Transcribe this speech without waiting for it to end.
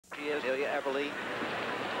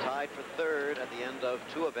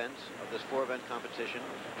2 events of this 4-event competition.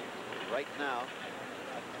 Right now,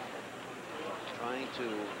 trying to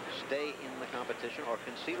stay in the competition or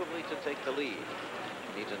conceivably to take the lead.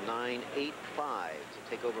 She needs a 9.85 to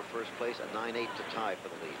take over first place, a 9.8 to tie for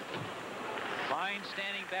the lead. Fine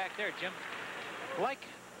standing back there, Jim. Like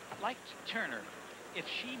Turner, if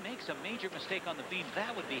she makes a major mistake on the beam,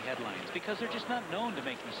 that would be headlines, because they're just not known to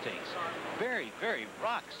make mistakes. Very, very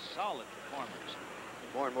rock-solid performers.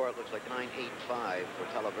 More and more, it looks like 9.85 for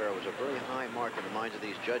Talavera was a very high mark in the minds of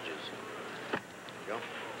these judges. There you go.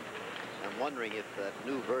 I'm wondering if that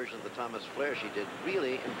new version of the Thomas Flare she did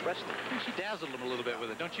really impressed them. I think she dazzled them a little bit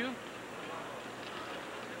with it, don't you?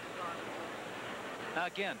 Now,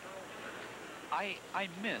 again, I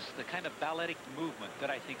miss the kind of balletic movement that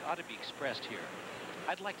I think ought to be expressed here.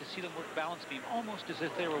 I'd like to see them work balance beam almost as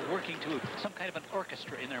if they were working to some kind of an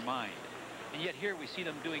orchestra in their mind. And yet here we see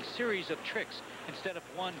them doing series of tricks instead of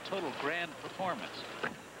one total grand performance.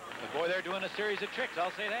 But boy, they're doing a series of tricks,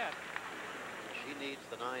 I'll say that. She needs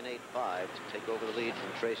the 9.85 to take over the lead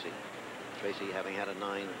from Tracy. Tracy having had a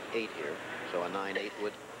 9.8 here, so a 9.8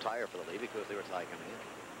 would tie her for the lead because they were tie coming in.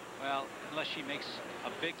 Well, unless she makes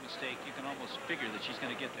a big mistake, you can almost figure that she's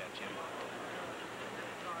going to get that, Jim.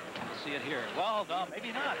 We'll see it here. Well, no,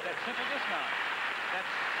 maybe not. That simply does not. That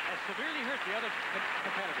has severely hurt the other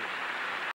competitors.